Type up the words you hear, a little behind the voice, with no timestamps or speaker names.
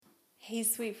Hey,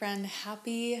 sweet friend,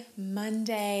 happy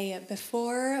Monday.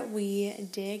 Before we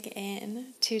dig in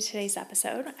to today's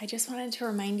episode, I just wanted to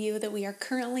remind you that we are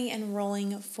currently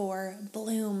enrolling for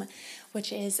Bloom,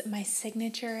 which is my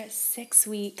signature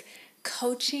 6-week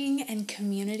coaching and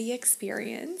community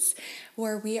experience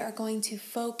where we are going to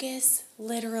focus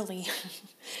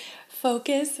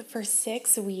for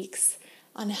 6 weeks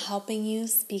on helping you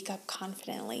speak up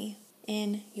confidently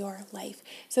in your life.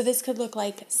 So this could look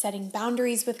like setting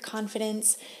boundaries with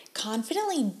confidence,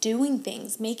 confidently doing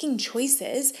things, making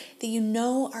choices that you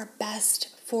know are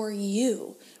best for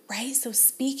you, right? So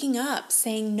speaking up,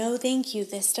 saying, no, thank you,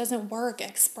 this doesn't work,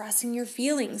 expressing your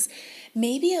feelings.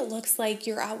 Maybe it looks like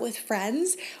you're out with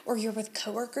friends or you're with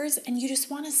coworkers and you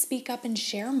just want to speak up and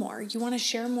share more. You want to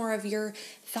share more of your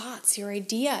thoughts, your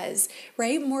ideas,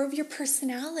 right? More of your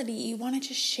personality. You want to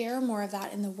just share more of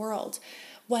that in the world.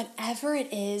 Whatever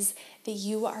it is that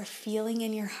you are feeling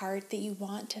in your heart that you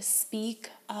want to speak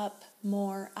up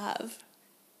more of,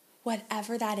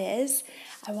 whatever that is,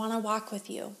 I want to walk with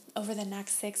you over the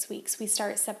next 6 weeks. We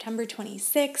start September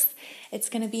 26th. It's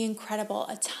going to be incredible.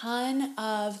 A ton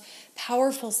of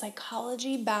powerful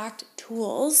psychology-backed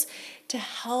tools to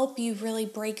help you really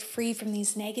break free from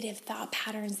these negative thought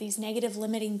patterns, these negative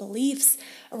limiting beliefs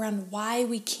around why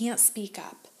we can't speak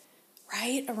up.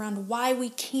 Right? Around why we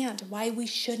can't, why we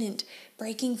shouldn't,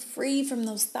 breaking free from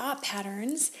those thought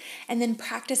patterns, and then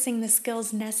practicing the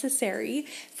skills necessary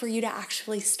for you to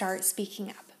actually start speaking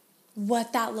up.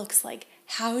 What that looks like,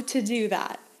 how to do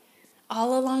that.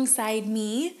 All alongside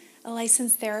me, a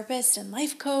licensed therapist and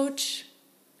life coach,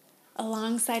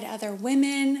 alongside other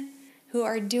women who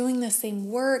are doing the same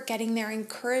work, getting their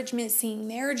encouragement, seeing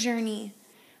their journey.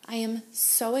 I am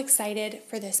so excited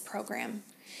for this program.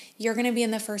 You're going to be in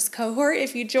the first cohort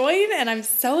if you join, and I'm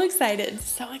so excited,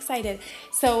 so excited.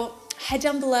 So head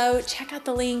down below, check out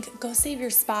the link, go save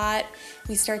your spot.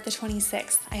 We start the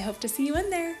 26th. I hope to see you in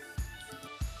there.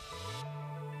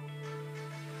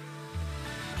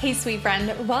 Hey, sweet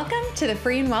friend, welcome to the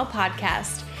Free and Well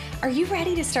podcast. Are you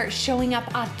ready to start showing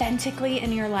up authentically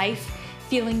in your life,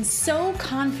 feeling so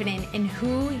confident in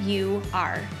who you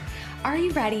are? Are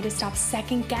you ready to stop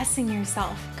second-guessing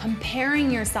yourself, comparing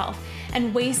yourself,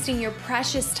 and wasting your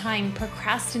precious time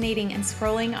procrastinating and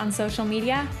scrolling on social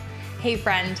media? Hey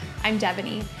friend, I'm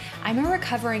Devaney. I'm a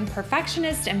recovering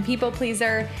perfectionist and people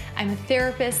pleaser. I'm a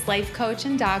therapist, life coach,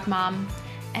 and dog mom.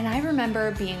 And I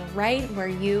remember being right where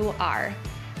you are.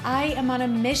 I am on a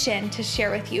mission to share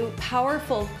with you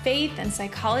powerful faith and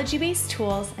psychology-based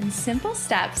tools and simple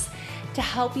steps to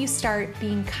help you start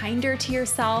being kinder to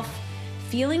yourself,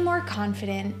 feeling more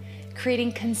confident,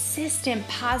 creating consistent,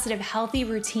 positive, healthy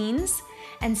routines,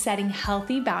 and setting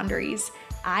healthy boundaries,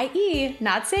 i.e.,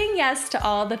 not saying yes to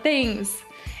all the things.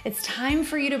 It's time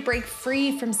for you to break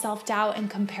free from self-doubt and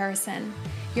comparison.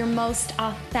 Your most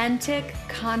authentic,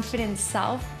 confident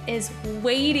self is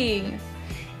waiting.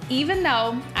 Even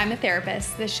though I'm a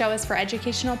therapist, this show is for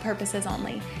educational purposes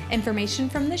only. Information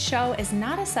from this show is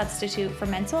not a substitute for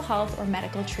mental health or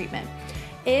medical treatment.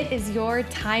 It is your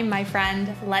time, my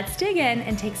friend. Let's dig in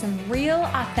and take some real,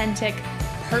 authentic,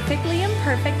 perfectly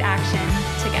imperfect action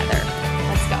together.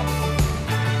 Let's go.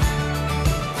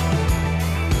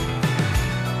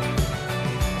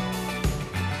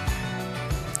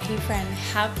 Hey friend,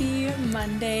 happy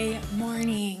Monday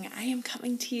morning. I am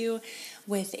coming to you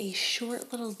with a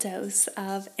short little dose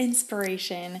of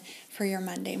inspiration for your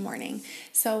Monday morning.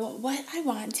 So what I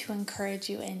want to encourage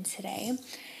you in today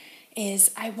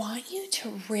is I want you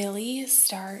to really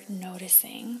start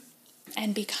noticing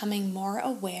and becoming more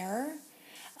aware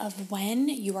of when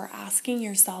you are asking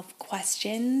yourself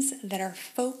questions that are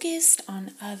focused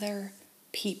on other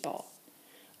people.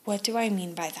 What do I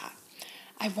mean by that?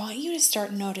 I want you to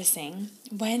start noticing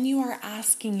when you are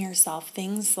asking yourself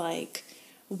things like,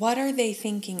 what are they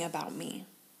thinking about me?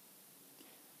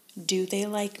 Do they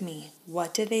like me?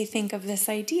 What do they think of this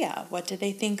idea? What do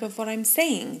they think of what I'm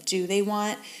saying? Do they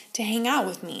want to hang out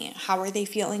with me? How are they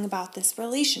feeling about this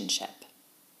relationship?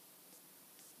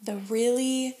 The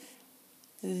really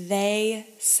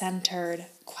they-centered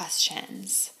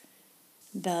questions.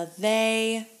 The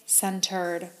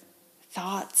they-centered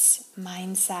thoughts,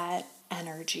 mindset,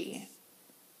 energy.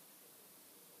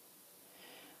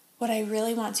 What I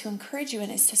really want to encourage you in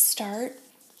is to start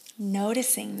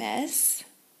noticing this,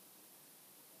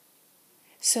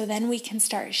 so then we can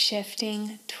start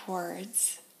shifting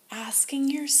towards asking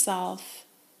yourself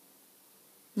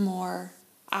more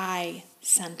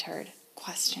I-centered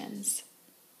questions.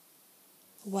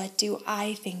 What do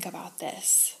I think about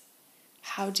this?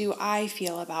 How do I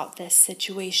feel about this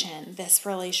situation, this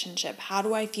relationship? How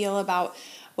do I feel about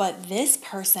what this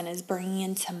person is bringing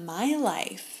into my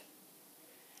life.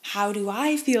 How do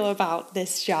I feel about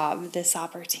this job, this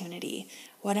opportunity?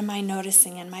 What am I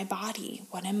noticing in my body?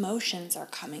 What emotions are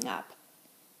coming up?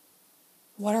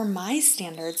 What are my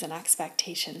standards and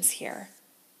expectations here?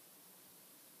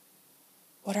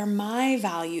 What are my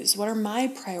values? What are my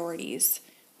priorities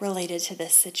related to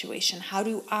this situation? How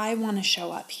do I want to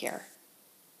show up here?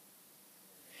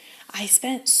 I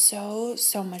spent so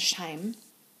much time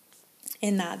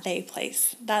in that they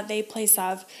place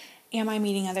of, am I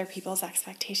meeting other people's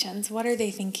expectations? What are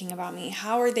they thinking about me?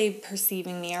 How are they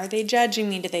perceiving me? Are they judging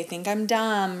me? Do they think I'm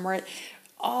dumb?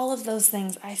 All of those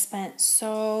things, I spent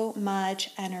so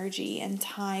much energy and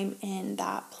time in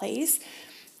that place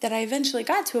that I eventually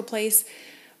got to a place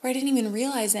where I didn't even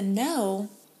realize and know,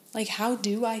 like, how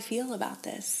do I feel about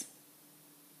this?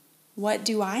 What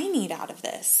do I need out of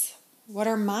this? What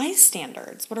are my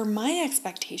standards? What are my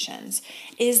expectations?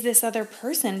 Is this other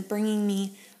person bringing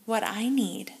me what I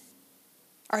need?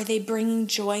 Are they bringing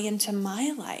joy into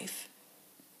my life?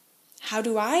 How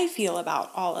do I feel about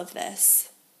all of this?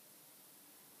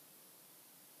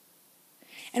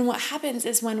 And what happens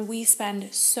is when we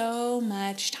spend so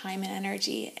much time and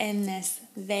energy in this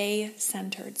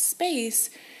they-centered space,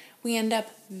 we end up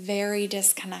very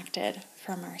disconnected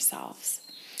from ourselves.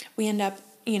 We end up,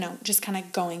 just kind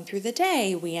of going through the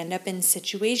day. We end up in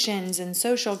situations and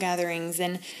social gatherings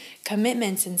and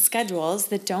commitments and schedules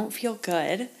that don't feel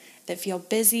good, that feel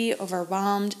busy,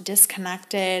 overwhelmed,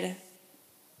 disconnected.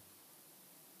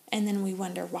 And then we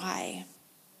wonder why.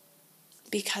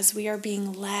 Because we are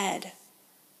being led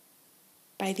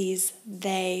by these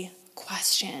they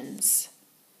questions.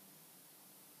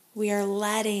 We are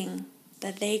letting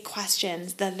the they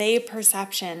questions, the they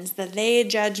perceptions, the they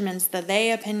judgments, the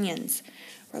they opinions.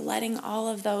 We're letting all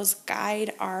of those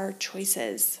guide our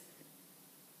choices,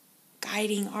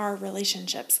 guiding our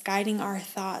relationships, guiding our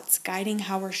thoughts, guiding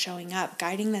how we're showing up,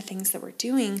 guiding the things that we're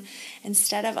doing,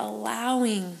 instead of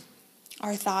allowing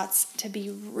our thoughts to be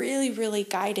really, really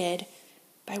guided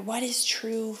by what is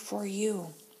true for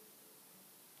you,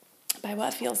 by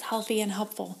what feels healthy and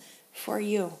helpful for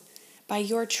you, by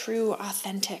your true,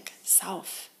 authentic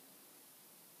self.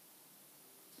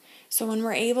 So when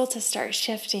we're able to start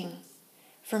shifting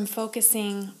from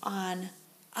focusing on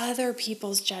other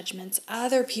people's judgments,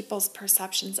 other people's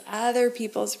perceptions, other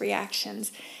people's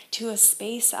reactions, to a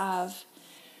space of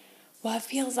what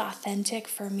feels authentic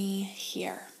for me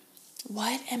here.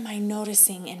 What am I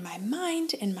noticing in my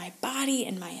mind, in my body,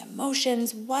 in my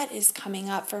emotions? What is coming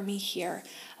up for me here?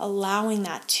 Allowing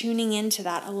that, tuning into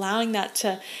that, allowing that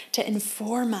to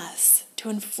inform us, to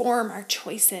inform our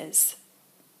choices.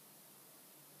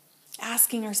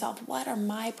 Asking ourselves, what are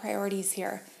my priorities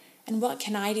here? And what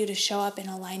can I do to show up in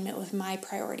alignment with my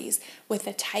priorities, with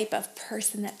the type of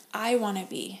person that I want to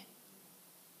be?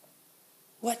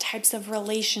 What types of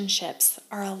relationships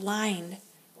are aligned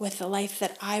with the life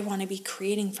that I want to be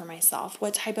creating for myself?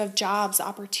 What type of jobs,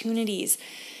 opportunities,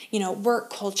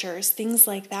 work cultures, things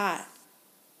like that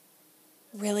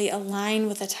really align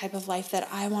with the type of life that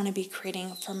I want to be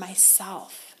creating for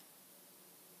myself?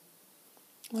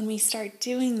 When we start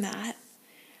doing that,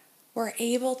 we're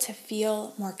able to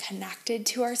feel more connected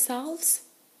to ourselves.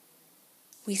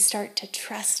 We start to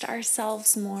trust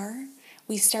ourselves more.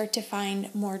 We start to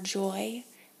find more joy,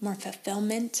 more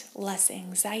fulfillment, less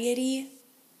anxiety,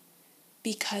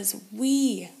 because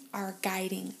we are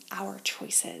guiding our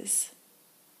choices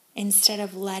instead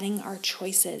of letting our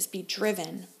choices be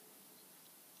driven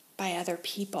by other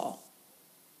people.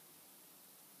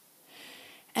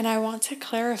 And I want to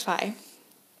clarify,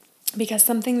 because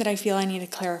something that I feel I need to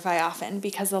clarify often,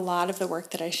 because a lot of the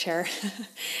work that I share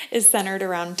is centered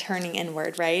around turning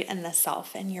inward, right? And the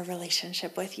self and your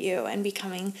relationship with you, and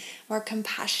becoming more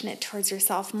compassionate towards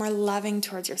yourself, more loving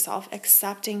towards yourself,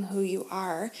 accepting who you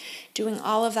are, doing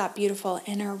all of that beautiful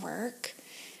inner work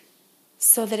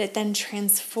so that it then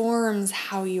transforms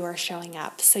how you are showing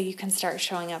up, so you can start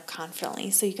showing up confidently,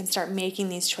 so you can start making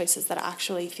these choices that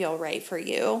actually feel right for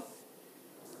you,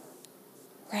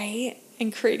 right?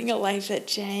 And creating a life that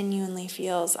genuinely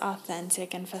feels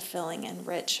authentic and fulfilling and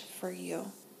rich for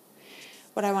you.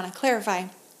 What I want to clarify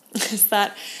is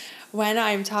that when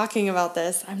I'm talking about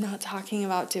this, I'm not talking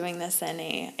about doing this in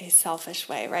a selfish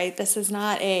way, right? This is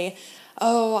not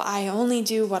I only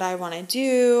do what I want to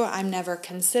do. I'm never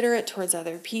considerate towards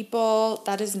other people.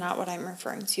 That is not what I'm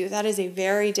referring to. That is a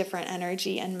very different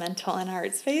energy and mental and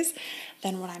heart space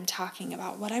than what I'm talking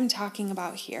about. What I'm talking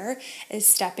about here is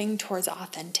stepping towards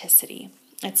authenticity.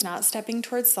 It's not stepping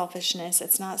towards selfishness.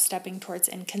 It's not stepping towards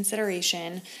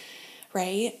inconsideration,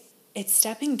 right? It's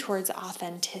stepping towards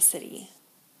authenticity.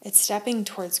 It's stepping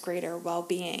towards greater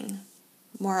well-being,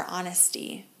 more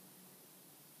honesty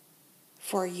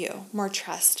for you, more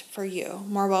trust for you,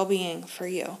 more well-being for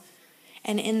you.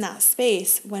 And in that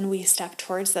space, when we step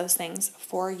towards those things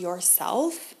for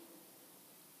yourself,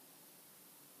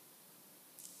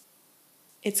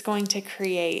 it's going to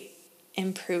create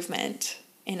improvement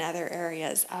in other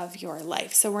areas of your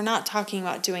life. So we're not talking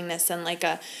about doing this in like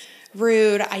a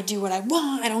rude, I do what I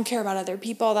want, I don't care about other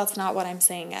people. That's not what I'm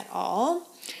saying at all.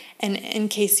 And in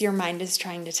case your mind is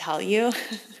trying to tell you,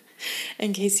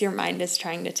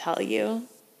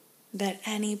 that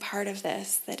any part of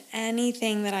this, that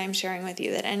anything that I'm sharing with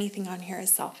you, that anything on here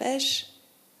is selfish,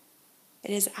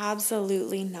 it is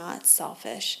absolutely not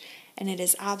selfish. And it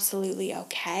is absolutely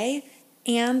okay.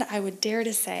 And I would dare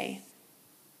to say,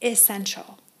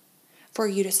 essential for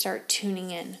you to start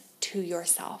tuning in to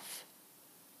yourself.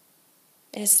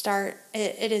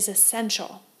 It is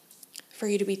essential for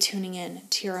you to be tuning in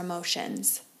to your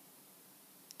emotions,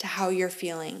 to how you're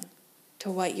feeling, to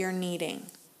what you're needing,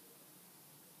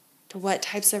 to what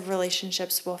types of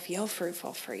relationships will feel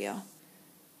fruitful for you.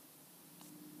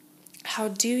 How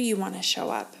do you want to show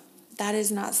up? That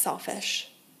is not selfish.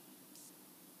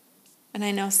 And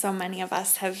I know so many of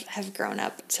us have grown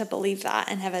up to believe that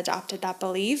and have adopted that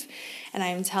belief. And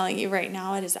I'm telling you right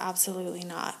now, it is absolutely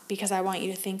not. Because I want you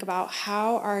to think about,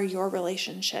 how are your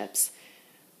relationships?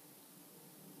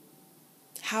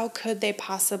 How could they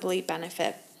possibly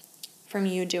benefit from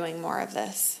you doing more of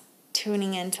this?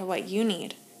 Tuning into what you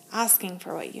need, asking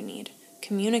for what you need,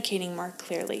 communicating more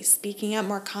clearly, speaking up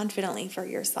more confidently for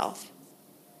yourself.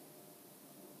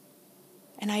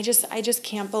 And I just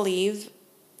can't believe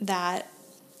that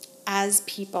as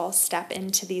people step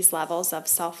into these levels of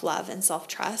self-love and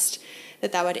self-trust,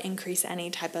 that would increase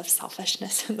any type of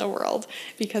selfishness in the world.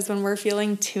 Because when we're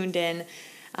feeling tuned in,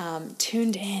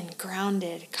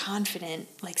 grounded, confident,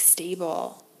 like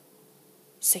stable,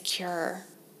 secure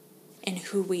in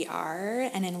who we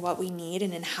are and in what we need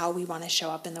and in how we want to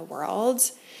show up in the world,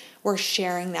 we're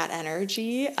sharing that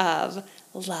energy of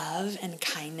love and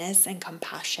kindness and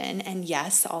compassion, and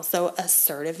yes, also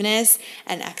assertiveness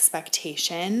and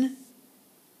expectation.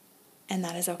 And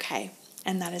that is okay.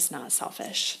 And that is not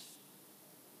selfish.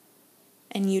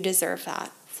 And you deserve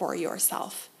that for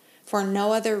yourself, for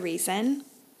no other reason,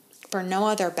 for no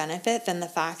other benefit than the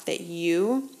fact that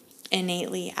you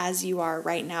innately, as you are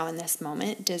right now in this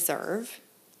moment, deserve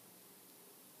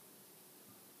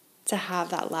to have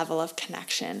that level of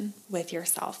connection with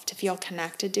yourself, to feel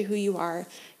connected to who you are,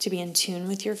 to be in tune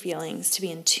with your feelings, to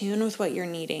be in tune with what you're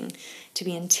needing, to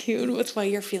be in tune with what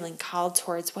you're feeling called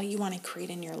towards, what you want to create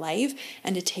in your life,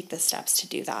 and to take the steps to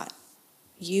do that.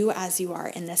 You, as you are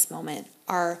in this moment,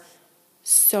 are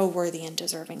so worthy and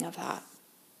deserving of that,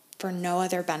 for no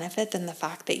other benefit than the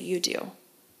fact that you do.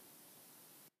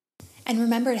 And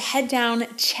remember to head down,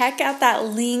 check out that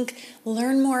link,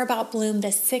 learn more about Bloom, the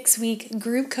 6-week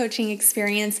group coaching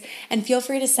experience, and feel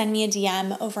free to send me a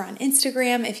DM over on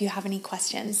Instagram if you have any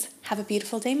questions. Have a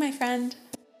beautiful day, my friend.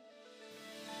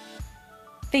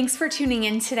 Thanks for tuning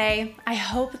in today. I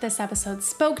hope this episode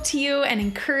spoke to you and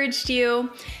encouraged you.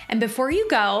 And before you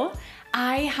go,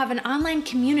 I have an online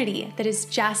community that is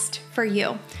just for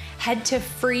you. Head to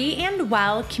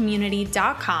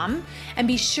freeandwellcommunity.com and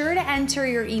be sure to enter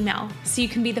your email so you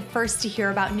can be the first to hear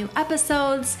about new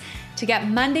episodes, to get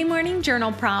Monday morning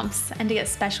journal prompts, and to get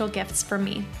special gifts from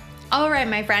me. All right,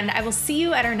 my friend, I will see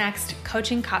you at our next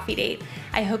coaching coffee date.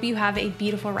 I hope you have a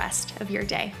beautiful rest of your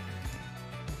day.